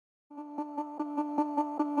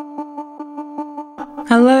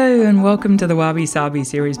Hello and welcome to the Wabi Sabi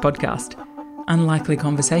series podcast, unlikely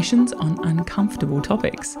conversations on uncomfortable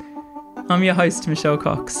topics. I'm your host, Michelle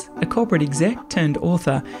Cox, a corporate exec turned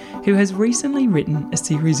author who has recently written a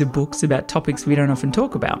series of books about topics we don't often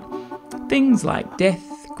talk about. Things like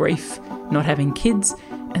death, grief, not having kids,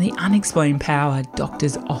 and the unexplained power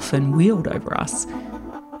doctors often wield over us.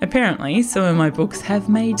 Apparently, some of my books have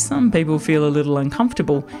made some people feel a little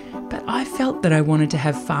uncomfortable, but I felt that I wanted to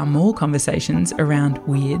have far more conversations around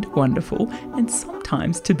weird, wonderful, and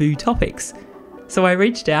sometimes taboo topics. So I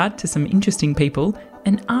reached out to some interesting people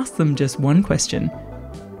and asked them just one question.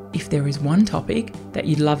 If there is one topic that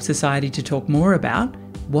you'd love society to talk more about,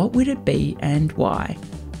 what would it be and why?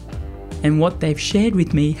 And what they've shared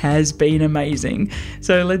with me has been amazing.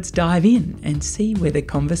 So let's dive in and see where the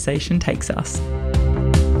conversation takes us.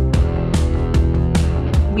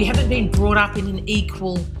 We haven't been brought up in an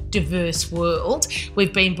equal, diverse world.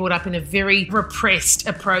 We've been brought up in a very repressed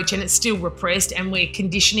approach, and it's still repressed, and we're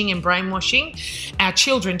conditioning and brainwashing our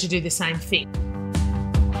children to do the same thing.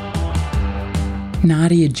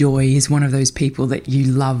 Nadia Joy is one of those people that you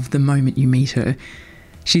love the moment you meet her.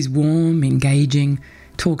 She's warm, engaging,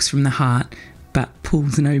 talks from the heart, but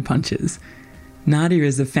pulls no punches. Nadia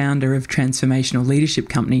is the founder of transformational leadership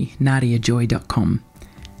company NadiaJoy.com,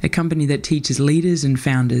 a company that teaches leaders and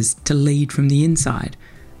founders to lead from the inside,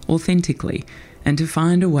 authentically, and to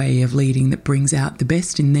find a way of leading that brings out the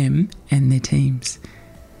best in them and their teams.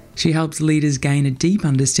 She helps leaders gain a deep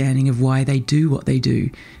understanding of why they do what they do,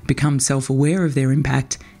 become self-aware of their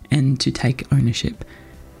impact, and to take ownership.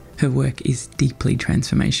 Her work is deeply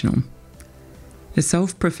transformational. A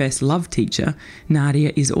self-professed love teacher,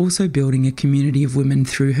 Nadia is also building a community of women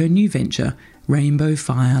through her new venture, Rainbow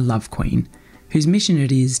Fire Love Queen, whose mission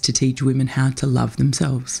it is to teach women how to love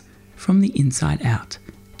themselves from the inside out,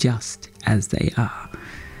 just as they are.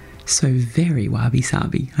 So very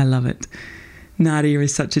wabi-sabi. I love it. Nadia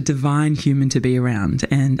is such a divine human to be around,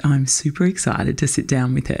 and I'm super excited to sit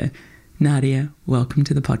down with her. Nadia, welcome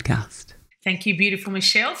to the podcast. Thank you, beautiful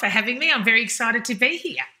Michelle, for having me. I'm very excited to be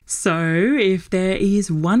here. So if there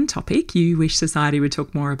is one topic you wish society would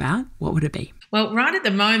talk more about, what would it be? Well, right at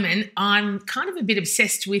the moment, I'm kind of a bit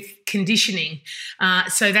obsessed with conditioning.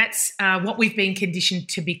 So that's what we've been conditioned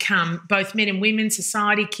to become, both men and women,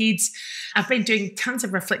 society, kids. I've been doing tons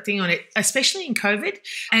of reflecting on it, especially in COVID,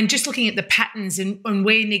 and just looking at the patterns and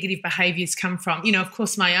where negative behaviours come from. You know, of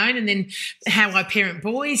course, my own, and then how I parent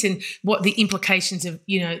boys and what the implications of,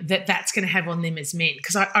 you know, that's going to have on them as men.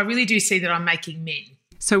 Because I really do see that I'm making men.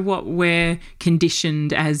 So what we're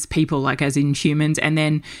conditioned as people, like as in humans, and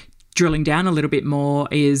then drilling down a little bit more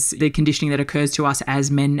is the conditioning that occurs to us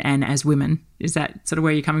as men and as women. Is that sort of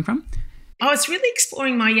where you're coming from? I was really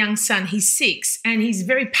exploring my young son. He's 6 and he's a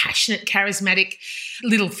very passionate, charismatic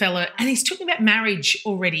little fella. And he's talking about marriage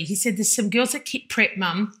already. He said there's some girls that keep prep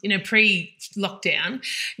mum, you know, pre-lockdown,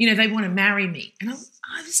 you know, they want to marry me. And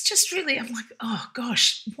I was just really, I'm like, oh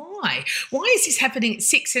gosh, why? Why is this happening at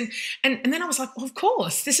 6? And then I was like, well, of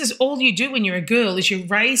course, this is all you do when you're a girl is you're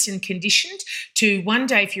raised and conditioned to one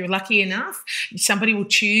day, if you're lucky enough, somebody will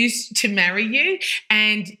choose to marry you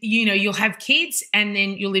and, you know, you'll have kids and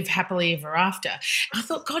then you'll live happily ever after. I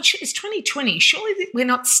thought, God, it's 2020. Surely we're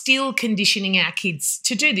not still conditioning our kids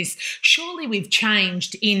to do this. Surely we've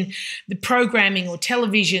changed in the programming or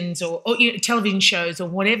televisions or you know, television shows or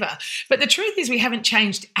whatever. But the truth is we haven't changed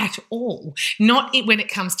at all, not when it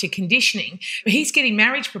comes to conditioning. He's getting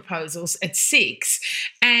marriage proposals at 6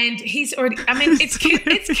 and he's already, I mean, it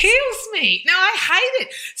kills me. No, I hate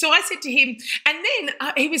it. So I said to him, and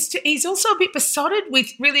then he's also a bit besotted with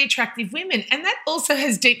really attractive women. And that also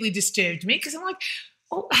has deeply disturbed me because I'm like,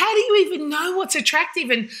 oh, how do you even know what's attractive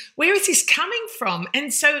and where is this coming from?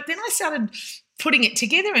 And so then I started putting it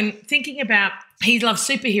together and thinking about he loves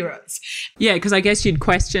superheroes. Yeah, because I guess you'd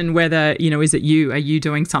question whether, you know, is it you? Are you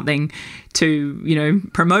doing something to, you know,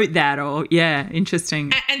 promote that? Or, yeah,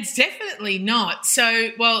 interesting. And definitely not. So,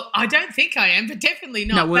 well, I don't think I am, but definitely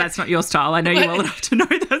not. No, well, that's not your style. I know you well enough to know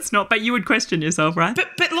that's not, but you would question yourself, right?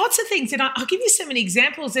 But lots of things. And I'll give you so many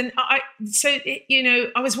examples. And I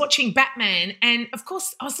was watching Batman and, of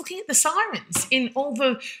course, I was looking at the sirens in all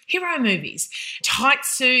the hero movies. Tight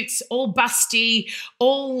suits, all busty,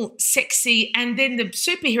 all sexy, and then the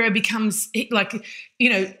superhero becomes like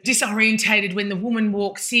disorientated when the woman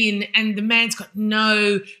walks in and the man's got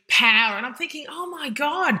no power. And I'm thinking, oh my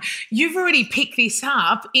God, you've already picked this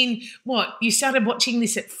up in what? You started watching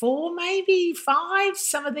this at 4, maybe 5,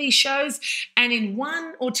 some of these shows. And in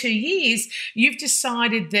 1 or 2 years, you've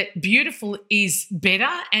decided that beautiful is better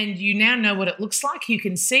and you now know what it looks like. You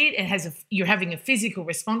can see it. You're having a physical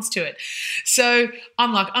response to it. So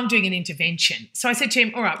I'm like, I'm doing an intervention. So I said to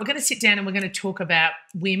him, all right, we're going to sit down and we're going to talk about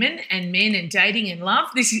women and men and dating and love.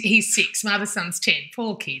 He's 6, my other son's 10.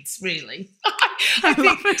 Poor kids, really. I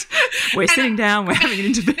love it. We're sitting down, we're having an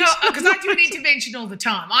intervention. No, because I do an intervention all the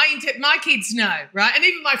time. My kids know, right? And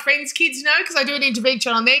even my friends' kids know because I do an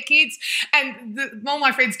intervention on their kids. And all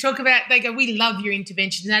my friends talk about, they go, we love your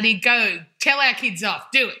interventions. Nadia, go, tell our kids off,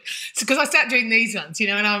 do it. So because I start doing these ones,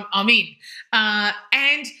 and I'm in.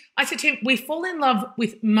 And I said to him, we fall in love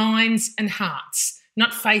with minds and hearts,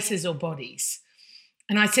 not faces or bodies.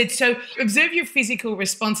 And I said, so observe your physical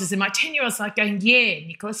responses. And my 10-year-old's like going, yeah,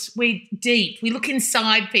 Nicholas, we're deep. We look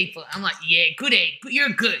inside people. I'm like, yeah, good egg. You're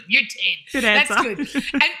good. You're 10. Good answer. That's good.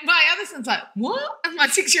 And my other son's like, what? And my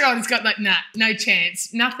 6-year-old has got like, nah, no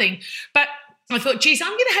chance, nothing. But I thought, geez, I'm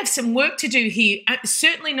going to have some work to do here.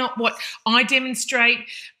 Certainly not what I demonstrate.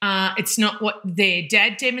 It's not what their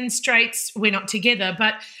dad demonstrates. We're not together,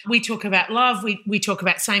 but we talk about love. We talk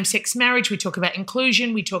about same-sex marriage. We talk about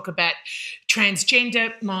inclusion. We talk about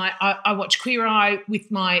transgender. I watch Queer Eye with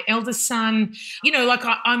my eldest son.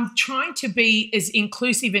 I'm trying to be as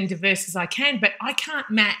inclusive and diverse as I can, but I can't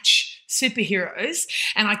match superheroes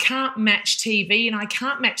and I can't match TV and I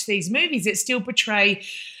can't match these movies that still portray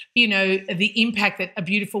the impact that a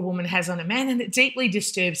beautiful woman has on a man, and it deeply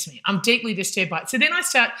disturbs me. I'm deeply disturbed by it. So then I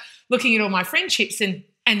start looking at all my friendships and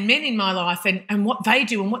men in my life and what they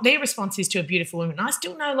do and what their response is to a beautiful woman. I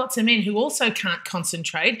still know lots of men who also can't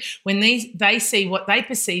concentrate when they see what they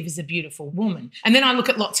perceive as a beautiful woman. And then I look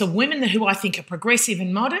at lots of women who I think are progressive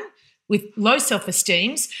and modern, with low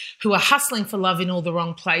self-esteems, who are hustling for love in all the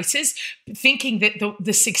wrong places, thinking that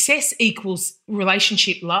the success equals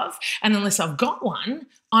relationship love, and unless I've got one,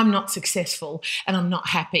 I'm not successful and I'm not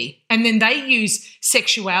happy. And then they use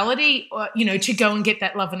sexuality, to go and get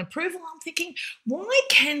that love and approval. I'm thinking, why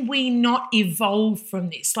can we not evolve from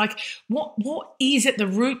this? Like, what is at the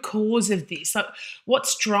root cause of this? Like,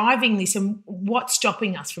 what's driving this and what's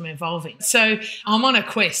stopping us from evolving? So I'm on a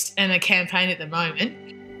quest and a campaign at the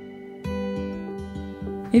moment.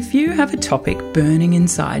 If you have a topic burning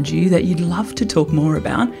inside you that you'd love to talk more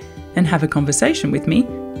about and have a conversation with me,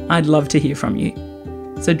 I'd love to hear from you.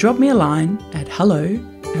 So drop me a line at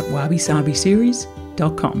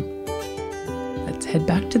hello@wabisabiseries.com. Let's head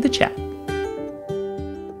back to the chat.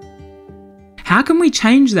 How can we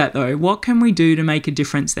change that though? What can we do to make a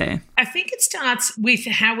difference there? I think it starts with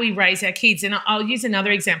how we raise our kids. And I'll use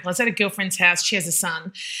another example. I was at a girlfriend's house. She has a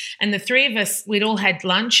son. And the three of us, we'd all had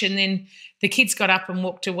lunch, and then the kids got up and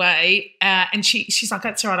walked away. And she's like,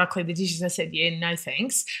 that's all right, I'll clean the dishes. I said, yeah, no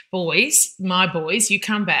thanks. Boys, my boys, you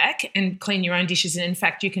come back and clean your own dishes. And in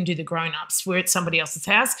fact, you can do the grown-ups. We're at somebody else's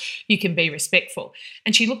house. You can be respectful.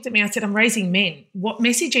 And she looked at me. I said, I'm raising men. What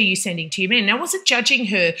message are you sending to your men? Now, I wasn't judging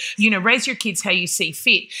her. Raise your kids how you see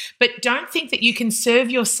fit. But don't think that you can serve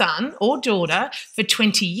your son or daughter for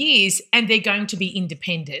 20 years and they're going to be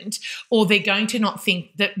independent, or they're going to not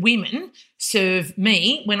think that women serve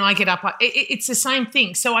me when I get up. It's the same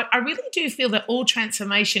thing. So I really do feel that all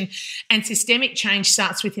transformation and systemic change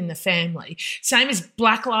starts within the family. Same as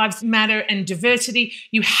Black Lives Matter and diversity.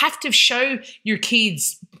 You have to show your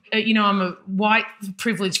kids, I'm a white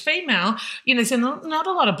privileged female, there's not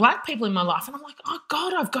a lot of black people in my life. And I'm like, oh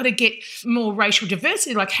God, I've got to get more racial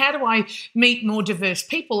diversity. Like, how do I meet more diverse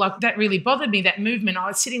people? Like, that really bothered me, that movement. I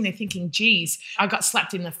was sitting there thinking, geez, I got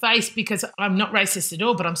slapped in the face because I'm not racist at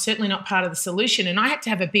all, but I'm certainly not part of the solution. And I had to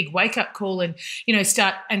have a big wake-up call and,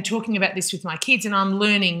 start and talking about this with my kids. And I'm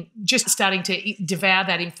learning, just starting to devour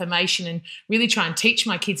that information and really try and teach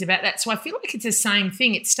my kids about that. So I feel like it's the same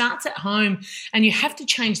thing. It starts at home, and you have to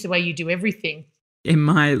change the way you do everything. In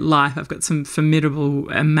my life, I've got some formidable,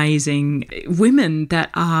 amazing women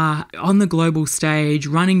that are on the global stage,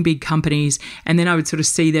 running big companies, and then I would sort of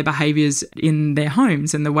see their behaviours in their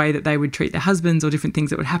homes and the way that they would treat their husbands or different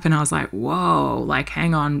things that would happen. I was like, whoa, like,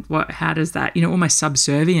 hang on, how does that, almost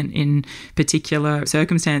subservient in particular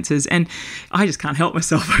circumstances. And I just can't help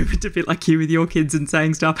myself over to a bit like you with your kids and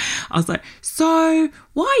saying stuff. I was like, so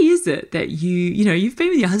why is it that you've been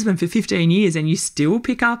with your husband for 15 years and you still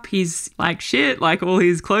pick up his shit? like all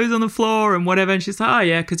his clothes on the floor and whatever. And she's like, oh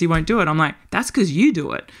yeah, because he won't do it. I'm like, that's because you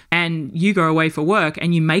do it. And you go away for work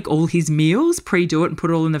and you make all his meals, pre-do it and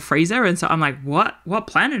put it all in the freezer. And so I'm like, what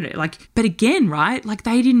planet? Like, but again, right? Like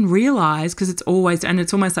they didn't realize, because it's always, and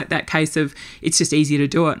it's almost like that case of it's just easier to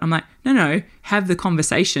do it. I'm like, no, have the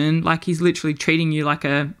conversation. Like he's literally treating you like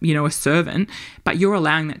a servant, but you're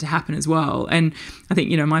allowing that to happen as well. And I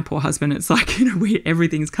think, my poor husband, it's like,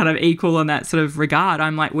 everything's kind of equal in that sort of regard.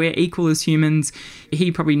 I'm like, we're equal as humans.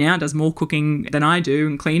 He probably now does more cooking than I do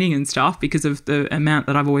and cleaning and stuff because of the amount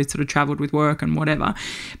that I've always sort of traveled with work and whatever.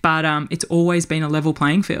 But it's always been a level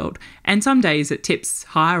playing field. And some days it tips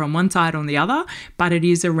higher on one side or on the other, but it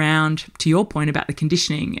is around, to your point about the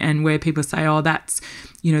conditioning, and where people say, oh, that's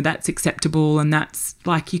acceptable, and that's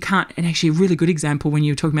like you can't. And actually a really good example when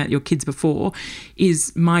you were talking about your kids before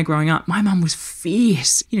is my growing up. My mum was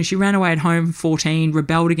fierce. She ran away at home 14,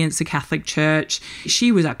 rebelled against the Catholic Church.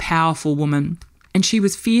 She was a powerful woman. And she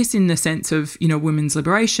was fierce in the sense of, women's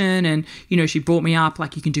liberation. And, she brought me up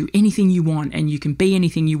like you can do anything you want and you can be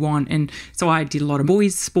anything you want. And so I did a lot of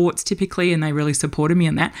boys' sports typically, and they really supported me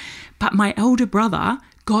on that. But my elder brother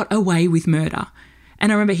got away with murder.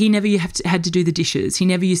 And I remember he never had to do the dishes. He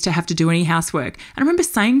never used to have to do any housework. And I remember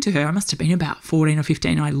saying to her, I must have been about 14 or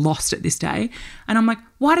 15, and I lost it this day. And I'm like,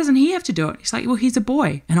 why doesn't he have to do it? She's like, well, he's a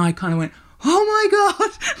boy. And I kind of went, oh my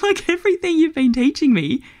God, like everything you've been teaching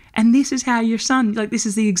me. And this is how your son, like this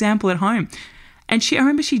is the example at home. And I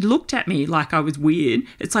remember she looked at me like I was weird.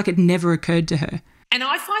 It's like it never occurred to her. And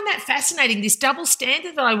I find that fascinating, this double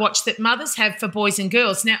standard that I watch that mothers have for boys and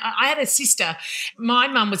girls. Now, I had a sister. My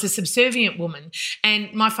mum was a subservient woman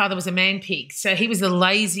and my father was a man pig. So he was the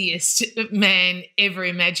laziest man ever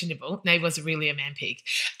imaginable. No, he wasn't really a man pig.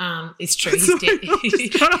 It's true. He's dead.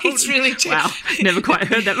 It's really true. Wow, never quite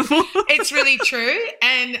heard that before. It's really true.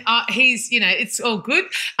 And he's, it's all good.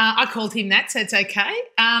 I called him that, so it's okay.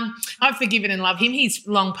 I've forgiven and love him. He's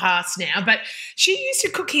long past now. But she used to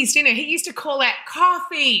cook his dinner. He used to call out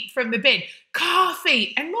coffee from the bed.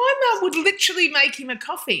 Coffee. And my mum would literally make him a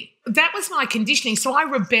coffee. That was my conditioning. So I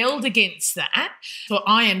rebelled against that. So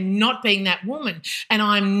I am not being that woman and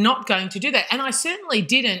I'm not going to do that. And I certainly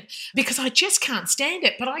didn't, because I just can't stand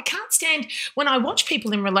it. But I can't stand when I watch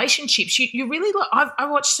people in relationships. You really, I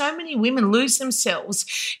watch so many women lose themselves.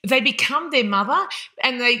 They become their mother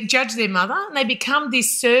and they judge their mother and they become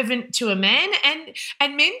this servant to a man,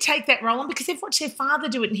 and men take that role on because they've watched their father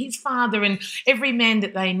do it and his father and every man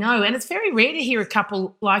that they know. And it's very rare to hear a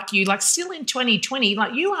couple like you, like still in 2020,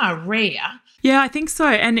 like you are rare. Yeah, I think so.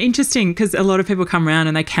 And interesting because a lot of people come around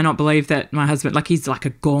and they cannot believe that my husband, like he's like a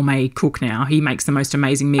gourmet cook now. He makes the most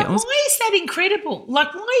amazing meals. But why is that incredible?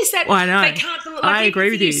 Like why is that? Well, I know. They can't, like, I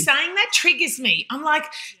agree with you. Saying that triggers me. I'm like,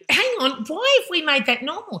 hang on, why have we made that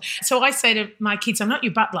normal? So I say to my kids, I'm not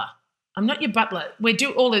your butler. I'm not your butler. We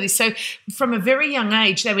do all of this. So from a very young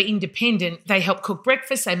age, they were independent. They help cook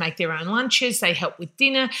breakfast. They make their own lunches. They help with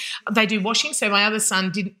dinner. They do washing. So my other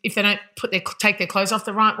son did, if they don't take their clothes off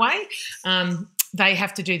the right way, they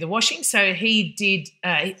have to do the washing. So he did,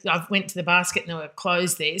 I went to the basket and there were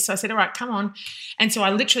clothes there. So I said, all right, come on. And so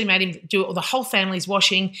I literally made him do all the whole family's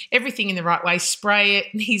washing, everything in the right way, spray it.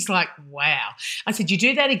 And he's like, wow. I said, you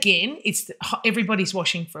do that again. Everybody's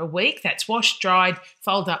washing for a week. That's washed, dried,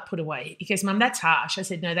 fold up, put away. He goes, Mum, that's harsh. I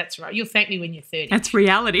said, no, that's right. You'll thank me when you're 30. That's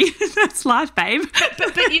reality. That's life, babe.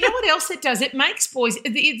 But you know what else it does? It makes boys,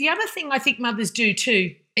 the other thing I think mothers do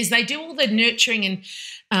too is they do all the nurturing and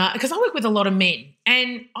because I work with a lot of men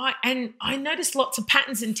and I notice lots of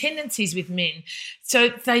patterns and tendencies with men. So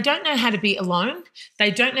they don't know how to be alone. They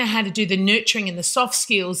don't know how to do the nurturing and the soft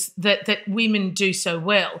skills that women do so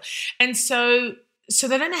well. And so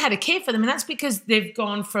they don't know how to care for them. And that's because they've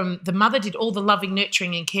gone from the mother did all the loving,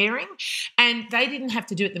 nurturing and caring and they didn't have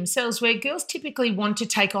to do it themselves, where girls typically want to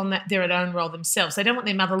take on their own role themselves. They don't want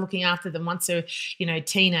their mother looking after them once they're,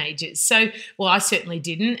 teenagers. So, well, I certainly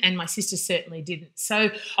didn't and my sister certainly didn't. So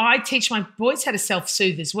I teach my boys how to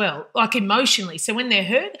self-soothe as well, like emotionally. So when they're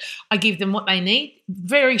hurt, I give them what they need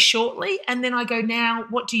very shortly and then I go, now,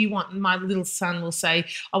 what do you want? And my little son will say,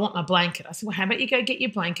 I want my blanket. I said, well, how about you go get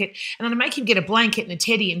your blanket? And then I make him get a blanket and a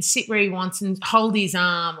teddy and sit where he wants and hold his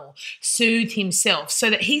arm or soothe himself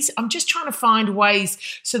so that I'm just trying to find ways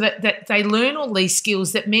so that they learn all these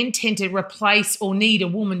skills that men tend to replace or need a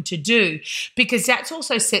woman to do, because that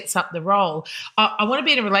also sets up the role. I want to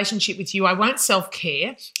be in a relationship with you. I won't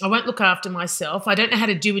self-care. I won't look after myself. I don't know how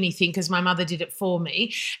to do anything because my mother did it for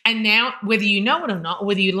me. And now whether you know it or not, or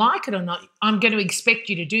whether you like it or not, I'm going to expect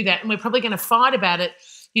you to do that. And we're probably going to fight about it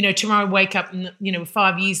tomorrow wake up and,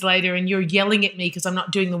 5 years later and you're yelling at me because I'm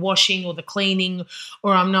not doing the washing or the cleaning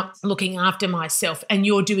or I'm not looking after myself and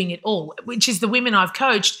you're doing it all, which is the women I've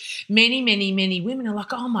coached. Many, many, many women are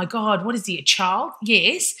like, oh, my God, what is he, a child?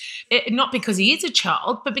 Yes, not because he is a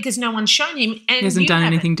child, but because no one's shown him. And he hasn't done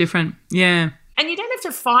anything different. Yeah. And you don't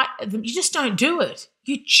have to fight them. You just don't do it.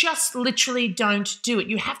 You just literally don't do it.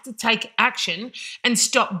 You have to take action and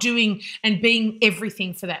stop doing and being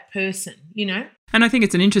everything for that person, And I think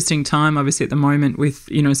it's an interesting time, obviously, at the moment with,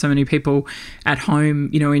 so many people at home,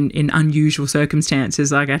 in unusual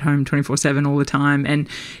circumstances, like at home 24/7 all the time. And,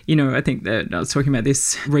 I think that I was talking about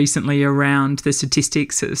this recently around the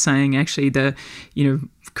statistics saying actually the,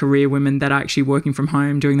 career women that are actually working from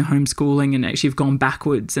home, doing the homeschooling and actually have gone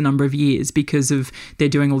backwards a number of years because of they're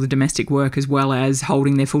doing all the domestic work as well as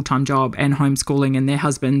holding their full-time job and homeschooling, and their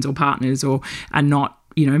husbands or partners or are not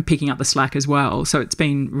picking up the slack as well. So it's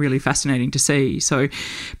been really fascinating to see. So,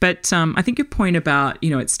 but I think your point about,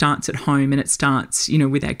 it starts at home and it starts,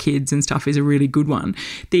 with our kids and stuff is a really good one.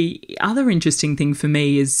 The other interesting thing for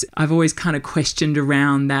me is I've always kind of questioned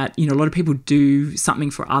around that, a lot of people do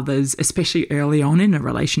something for others, especially early on in a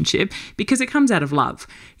relationship, because it comes out of love.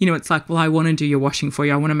 It's like, well, I want to do your washing for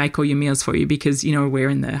you. I want to make all your meals for you because, we're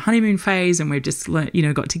in the honeymoon phase and we've just,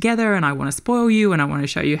 got together and I want to spoil you and I want to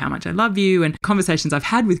show you how much I love you. And conversations I've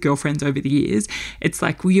had with girlfriends over the years, it's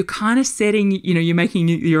like, well, you're kind of setting, you're making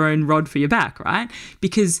your own rod for your back, right?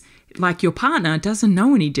 Because like your partner doesn't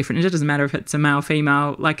know any different. It doesn't matter if it's a male,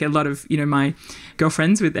 female, like a lot of, my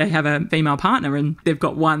girlfriends they have a female partner and they've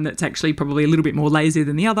got one that's actually probably a little bit more lazy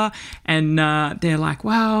than the other. And they're like,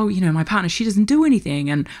 well, my partner, she doesn't do anything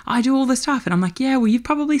and I do all the stuff. And I'm like, yeah, well, you've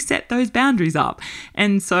probably set those boundaries up.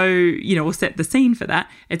 And so, we'll set the scene for that.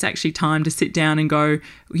 It's actually time to sit down and go,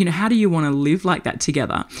 how do you want to live like that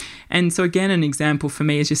together? And so again, an example for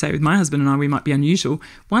me, as you say, with my husband and I, we might be unusual.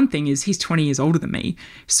 One thing is he's 20 years older than me.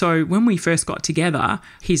 So when we first got together,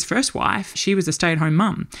 his first wife, she was a stay-at-home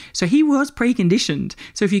mum. So he was preconditioned.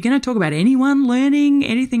 So if you're going to talk about anyone learning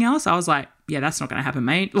anything else, I was like, yeah, that's not going to happen,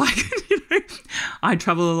 mate. Like, I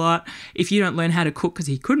travel a lot. If you don't learn how to cook, because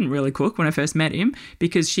he couldn't really cook when I first met him,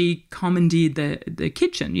 because she commandeered the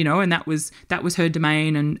kitchen, and that was her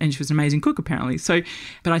domain, and she was an amazing cook apparently. So,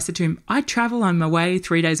 but I said to him, I travel, I'm away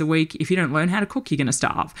 3 days a week. If you don't learn how to cook, you're going to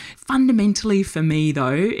starve. Fundamentally for me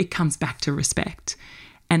though, it comes back to respect.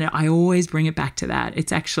 And I always bring it back to that.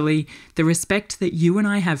 It's actually the respect that you and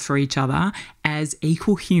I have for each other as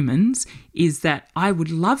equal humans is that I would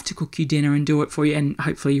love to cook you dinner and do it for you, and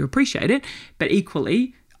hopefully you appreciate it. But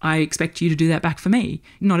equally, I expect you to do that back for me.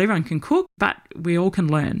 Not everyone can cook, but we all can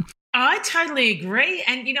learn. I totally agree.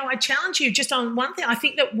 And, I challenge you just on one thing. I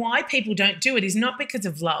think that why people don't do it is not because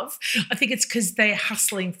of love. I think it's because they're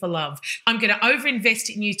hustling for love. I'm going to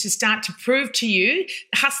overinvest in you to start to prove to you,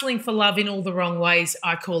 hustling for love in all the wrong ways,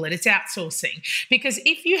 I call it. It's outsourcing. Because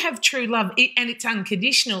if you have true love and it's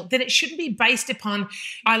unconditional, then it shouldn't be based upon,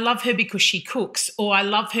 I love her because she cooks, or I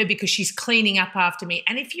love her because she's cleaning up after me.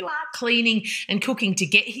 And if you are cleaning and cooking to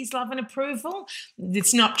get his love and approval,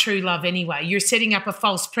 it's not true love anyway. You're setting up a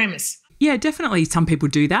false premise. Yeah, definitely some people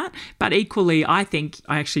do that. But equally, I think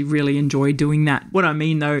I actually really enjoy doing that. What I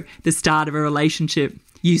mean, though, the start of a relationship,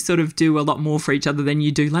 you sort of do a lot more for each other than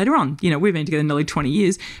you do later on. We've been together nearly 20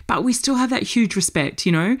 years, but we still have that huge respect,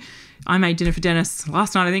 I made dinner for Dennis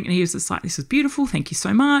last night, I think, and he was just like, this is beautiful, thank you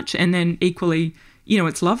so much. And then equally,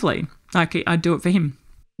 it's lovely. Like, I'd do it for him.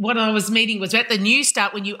 What I was meaning was at the new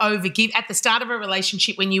start, when you overgive, at the start of a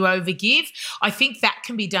relationship, when you overgive, I think that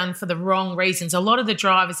can be done for the wrong reasons. A lot of the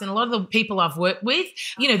drivers and a lot of the people I've worked with,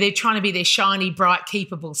 they're trying to be their shiny, bright,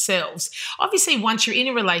 keepable selves. Obviously, once you're in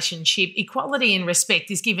a relationship, equality and respect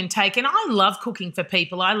is give and take. And I love cooking for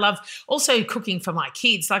people. I love also cooking for my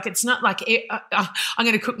kids. Like, it's not like I'm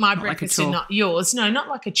going to cook my breakfast and not yours. No, not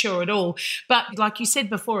like a chore at all. But like you said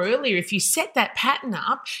before earlier, if you set that pattern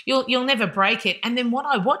up, you'll never break it. And then what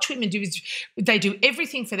I watch women do is they do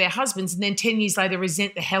everything for their husbands and then 10 years later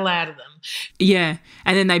resent the hell out of them. Yeah.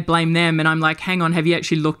 And then they blame them. And I'm like, hang on, have you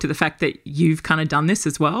actually looked at the fact that you've kind of done this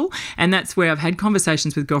as well? And that's where I've had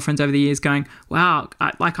conversations with girlfriends over the years going, wow,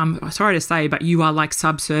 I'm sorry to say, but you are like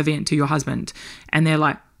subservient to your husband. And they're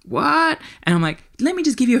like, what? And I'm like, let me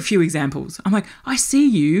just give you a few examples. I'm like, I see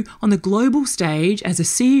you on the global stage as a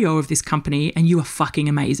CEO of this company and you are fucking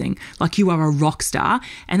amazing. Like, you are a rock star.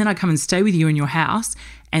 And then I come and stay with you in your house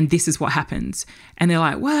and this is what happens. And they're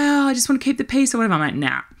like, well, I just want to keep the peace or whatever. I'm like,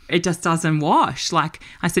 nah, it just doesn't wash. Like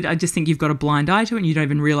I said, I just think you've got a blind eye to it and you don't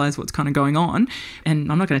even realize what's kind of going on.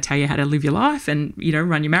 And I'm not going to tell you how to live your life and,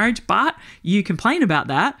 run your marriage, but you complain about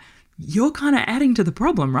that. You're kind of adding to the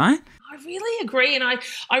problem, right? I really agree. And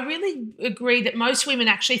I really agree that most women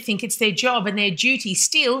actually think it's their job and their duty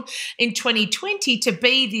still in 2020 to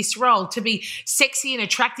be this role, to be sexy and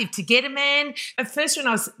attractive, to get a man. At first, when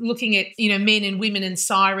I was looking at, men and women and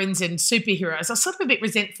sirens and superheroes, I was sort of a bit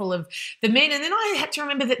resentful of the men. And then I had to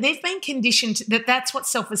remember that they've been conditioned that that's what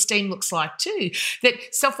self-esteem looks like too, that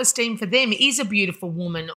self-esteem for them is a beautiful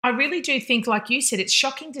woman. I really do think, like you said, it's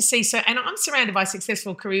shocking to see. And I'm surrounded by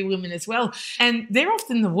successful career women as well, and they're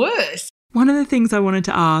often the worst. One of the things I wanted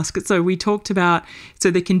to ask, so we talked about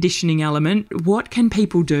the conditioning element. What can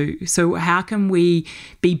people do? So how can we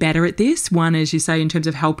be better at this? One, as you say, in terms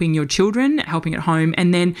of helping your children, helping at home.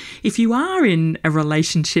 And then if you are in a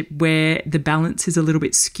relationship where the balance is a little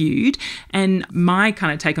bit skewed, and my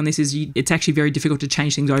kind of take on this is it's actually very difficult to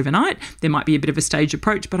change things overnight. There might be a bit of a staged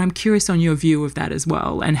approach, but I'm curious on your view of that as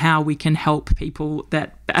well, and how we can help people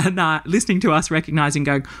that are listening to us recognising,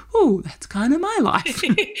 going, oh, that's kind of my life.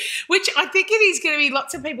 Which I think it is going to be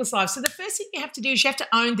lots of people's lives. So the first thing you have to do is you have to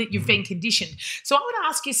own that you've been conditioned. So I would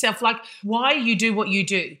ask yourself, why you do what you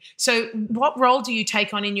do. So what role do you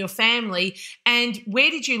take on in your family, and where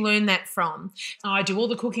did you learn that from? I do all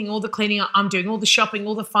the cooking, all the cleaning. I'm doing all the shopping,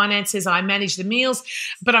 all the finances. I manage the meals,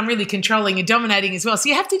 but I'm really controlling and dominating as well. So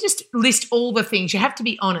you have to just list all the things. You have to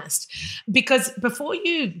be honest, because before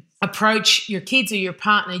you approach your kids or your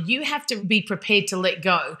partner, you have to be prepared to let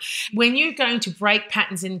go. When you're going to break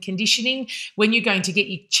patterns and conditioning, when you're going to get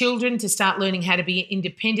your children to start learning how to be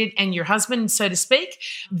independent, and your husband, so to speak,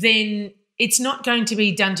 then it's not going to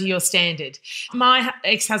be done to your standard. My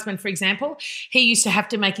ex-husband, for example, he used to have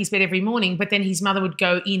to make his bed every morning, but then his mother would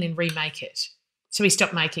go in and remake it. So he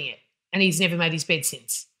stopped making it, and he's never made his bed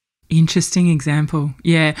since. Interesting example.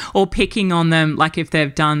 Yeah. Or picking on them, like if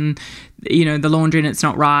they've done, the laundry and it's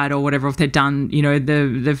not right, or whatever, if they've done,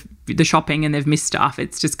 the shopping and they've missed stuff.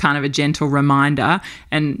 It's just kind of a gentle reminder.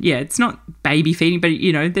 And yeah, it's not baby feeding, but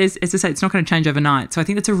there's, as I say, it's not going to change overnight. So I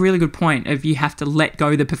think that's a really good point of you have to let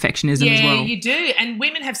go the perfectionism as well. Yeah, you do. And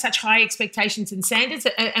women have such high expectations and standards,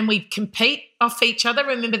 and we compete off each other.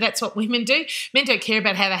 Remember, that's what women do. Men don't care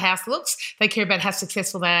about how the house looks. They care about how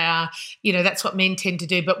successful they are. That's what men tend to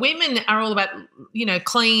do. But women are all about,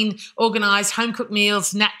 clean, organised, home-cooked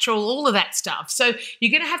meals, natural, all of that stuff. So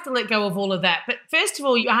you're going to have to let go of all of that. But first of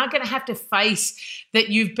all, you are going to have to face that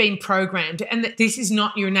you've been programmed and that this is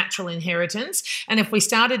not your natural inheritance. And if we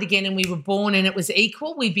started again and we were born and it was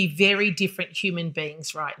equal, we'd be very different human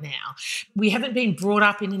beings right now. We haven't been brought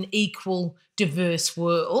up in an equal, diverse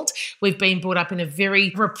world. We've been brought up in a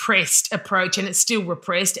very repressed approach, and it's still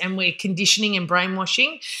repressed, and we're conditioning and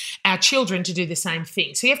brainwashing our children to do the same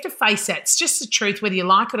thing. So you have to face that. It's just the truth, whether you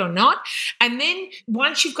like it or not. And then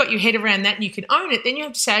once you've got your head around that and you can own it, then you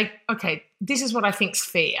have to say, okay, this is what I think's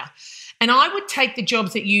fair. And I would take the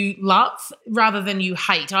jobs that you love rather than you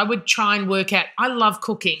hate. I would try and work out, I love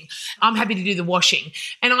cooking. I'm happy to do the washing.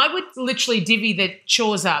 And I would literally divvy the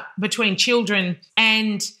chores up between children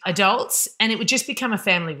and adults, and it would just become a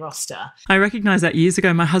family roster. I recognised that years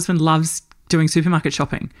ago. My husband loves doing supermarket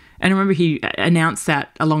shopping. And I remember he announced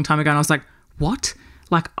that a long time ago, and I was like, what?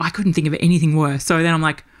 Like, I couldn't think of anything worse. So then I'm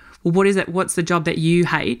like, well, what is it? What's the job that you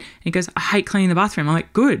hate? And he goes, I hate cleaning the bathroom. I'm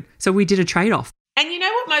like, good. So we did a trade-off. And you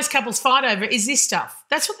know what most couples fight over is this stuff.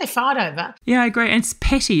 That's what they fight over. Yeah, I agree. And it's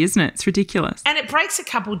petty, isn't it? It's ridiculous. And it breaks a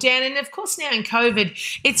couple down. And of course, now in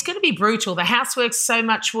COVID, it's going to be brutal. The housework's so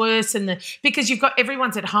much worse, because you've got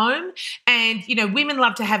everyone's at home, and women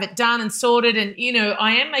love to have it done and sorted. And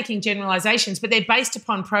I am making generalizations, but they're based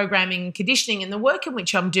upon programming and conditioning and the work in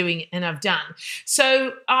which I'm doing and I've done.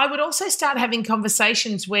 So I would also start having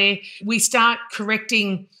conversations where we start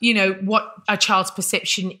correcting, what a child's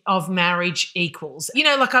perception of marriage equals.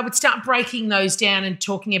 Like I would start breaking those down and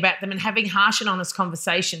talking about them and having harsh and honest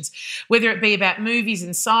conversations, whether it be about movies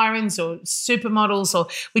and sirens or supermodels, or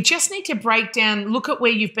we just need to break down, look at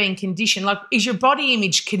where you've been conditioned. Like, is your body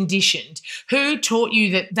image conditioned? Who taught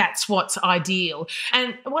you that that's what's ideal?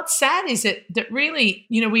 And what's sad is that really,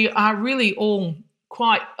 we are really all,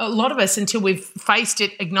 quite a lot of us, until we've faced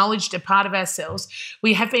it, acknowledged a part of ourselves,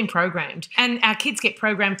 we have been programmed. And our kids get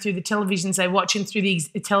programmed through the televisions they watch and through the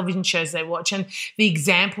television shows they watch, and the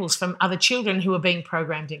examples from other children who are being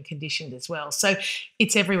programmed and conditioned as well. So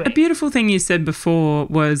it's everywhere. A beautiful thing you said before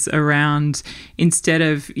was around, instead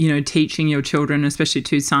of, teaching your children, especially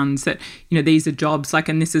two sons, that, these are jobs,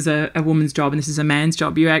 and this is a woman's job and this is a man's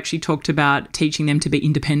job, you actually talked about teaching them to be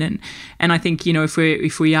independent. And I think,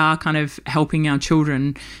 if we are kind of helping our children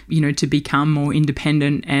children, to become more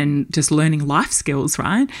independent and just learning life skills,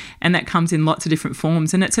 right? And that comes in lots of different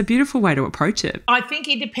forms, and it's a beautiful way to approach it. I think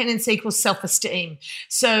independence equals self-esteem.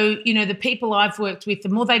 So, the people I've worked with, the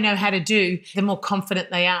more they know how to do, the more confident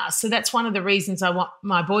they are. So that's one of the reasons I want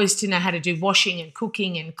my boys to know how to do washing and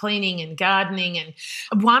cooking and cleaning and gardening.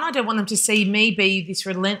 And one, I don't want them to see me be this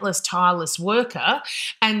relentless, tireless worker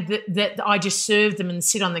and that I just serve them and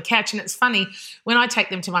sit on the couch. And it's funny, when I take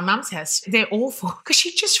them to my mum's house, they're awful because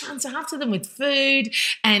she just runs after them with food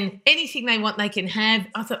and anything they want they can have.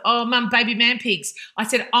 I thought, oh, Mum, baby man pigs. I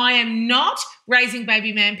said, I am not raising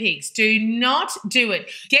baby man pigs. Do not do it.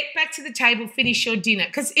 Get back to the table, finish your dinner.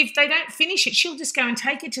 Because if they don't finish it, she'll just go and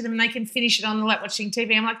take it to them and they can finish it on the lap watching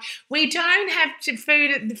TV. I'm like, we don't have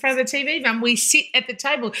food at the front of the TV, Mum. We sit at the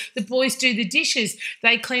table. The boys do the dishes.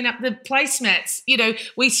 They clean up the placemats.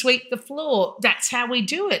 We sweep the floor. That's how we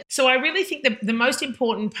do it. So I really think that the most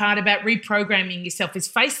important part about reprogramming yourself is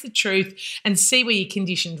face the truth and see where you're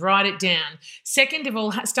conditioned. Write it down. Second of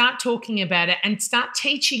all, start talking about it and start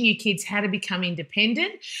teaching your kids how to become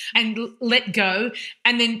independent and let go,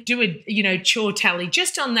 and then do a chore tally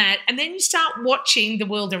just on that, and then you start watching the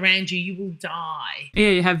world around you. You will die. Yeah,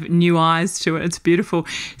 you have new eyes to it. It's beautiful.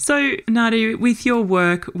 So Nadia, with your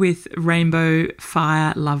work with Rainbow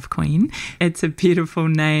Fire Love Queen, it's a beautiful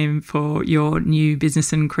name for your new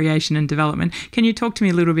business and creation and development. Can you talk to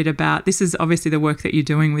me a little bit about, this is obviously the work that you're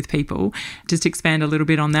doing with people, just expand a little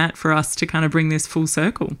bit on that for us to kind of bring this full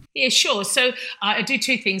circle? Yeah, sure. So I do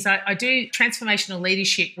two things. I do transformational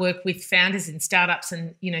leadership work with founders in startups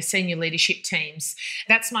and, senior leadership teams.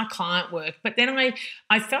 That's my client work. But then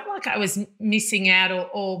I felt like I was missing out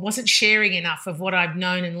or wasn't sharing enough of what I've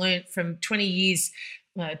known and learned from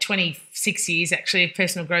 26 years actually of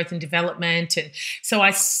personal growth and development. And so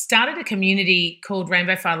I started a community called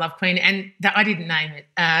Rainbow Fire Love Queen, and I didn't name it.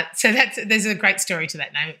 So there's a great story to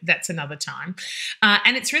that name. That's another time.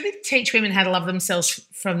 And it's really to teach women how to love themselves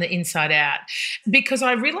from the inside out, because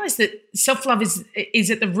I realised that self-love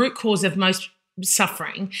is at the root cause of most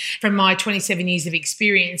suffering from my 27 years of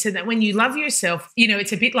experience, and that when you love yourself,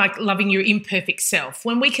 it's a bit like loving your imperfect self.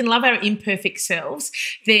 When we can love our imperfect selves,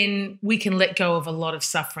 then we can let go of a lot of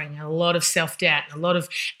suffering and a lot of self-doubt and a lot of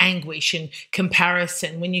anguish and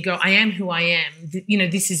comparison. When you go, I am who I am,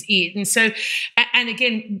 this is it. And so, and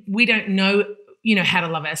again, we don't know how to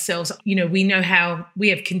love ourselves. We know how we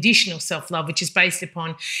have conditional self-love, which is based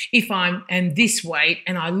upon if I'm this weight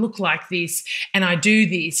and I look like this and I do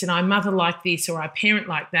this and I mother like this or I parent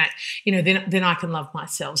like that, then I can love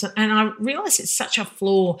myself. And I realise it's such a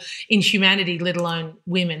flaw in humanity, let alone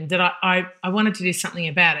women, that I wanted to do something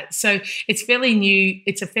about it. So it's fairly new.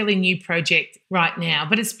 It's a fairly new project right now,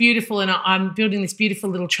 but it's beautiful. And I'm building this beautiful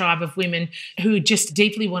little tribe of women who just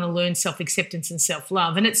deeply want to learn self-acceptance and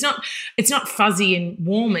self-love. And it's not fuzzy and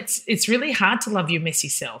warm. It's really hard to love your messy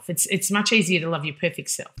self. It's much easier to love your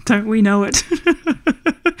perfect self. Don't we know it?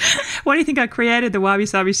 Why do you think I created the Wabi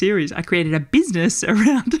Sabi series? I created a business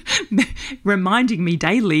around reminding me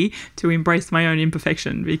daily to embrace my own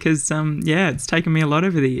imperfection, because it's taken me a lot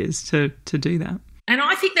over the years to do that. And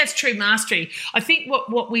I think that's true mastery. I think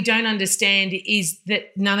what we don't understand is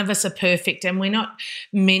that none of us are perfect and we're not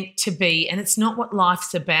meant to be. And it's not what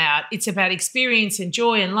life's about. It's about experience and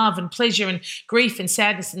joy and love and pleasure and grief and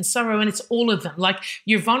sadness and sorrow. And it's all of them. Like,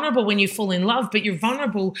 you're vulnerable when you fall in love, but you're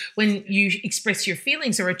vulnerable when you express your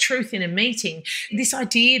feelings or a truth in a meeting. This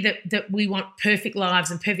idea that we want perfect lives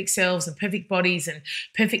and perfect selves and perfect bodies and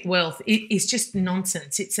perfect wealth is just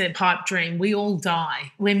nonsense. It's a pipe dream. We all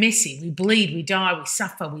die. We're messy. We bleed. We die. We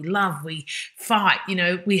suffer, we love, we fight.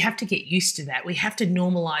 We have to get used to that. We have to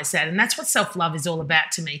normalize that. And that's what self-love is all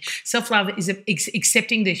about to me. Self-love is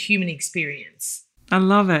accepting the human experience. I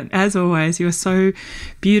love it. As always, you're so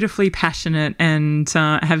beautifully passionate and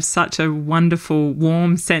have such a wonderful,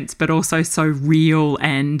 warm sense, but also so real,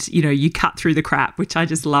 and, you cut through the crap, which I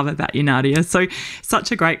just love about you, Nadia. So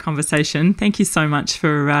such a great conversation. Thank you so much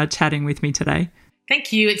for chatting with me today.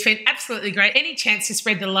 Thank you. It's been absolutely great. Any chance to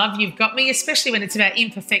spread the love, you've got me, especially when it's about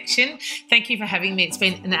imperfection. Thank you for having me. It's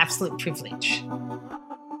been an absolute privilege.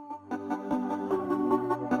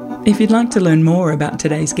 If you'd like to learn more about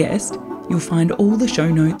today's guest, you'll find all the show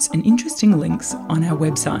notes and interesting links on our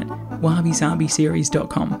website,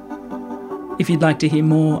 wabisabiseries.com. If you'd like to hear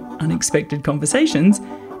more unexpected conversations,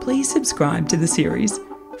 please subscribe to the series,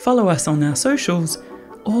 follow us on our socials,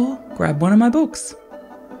 or grab one of my books.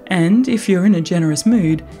 And if you're in a generous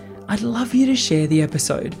mood, I'd love you to share the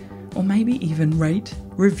episode, or maybe even rate,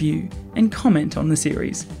 review, and comment on the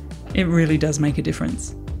series. It really does make a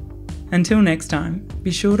difference. Until next time,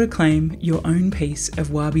 be sure to claim your own piece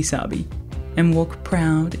of wabi-sabi and walk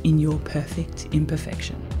proud in your perfect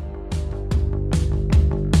imperfection.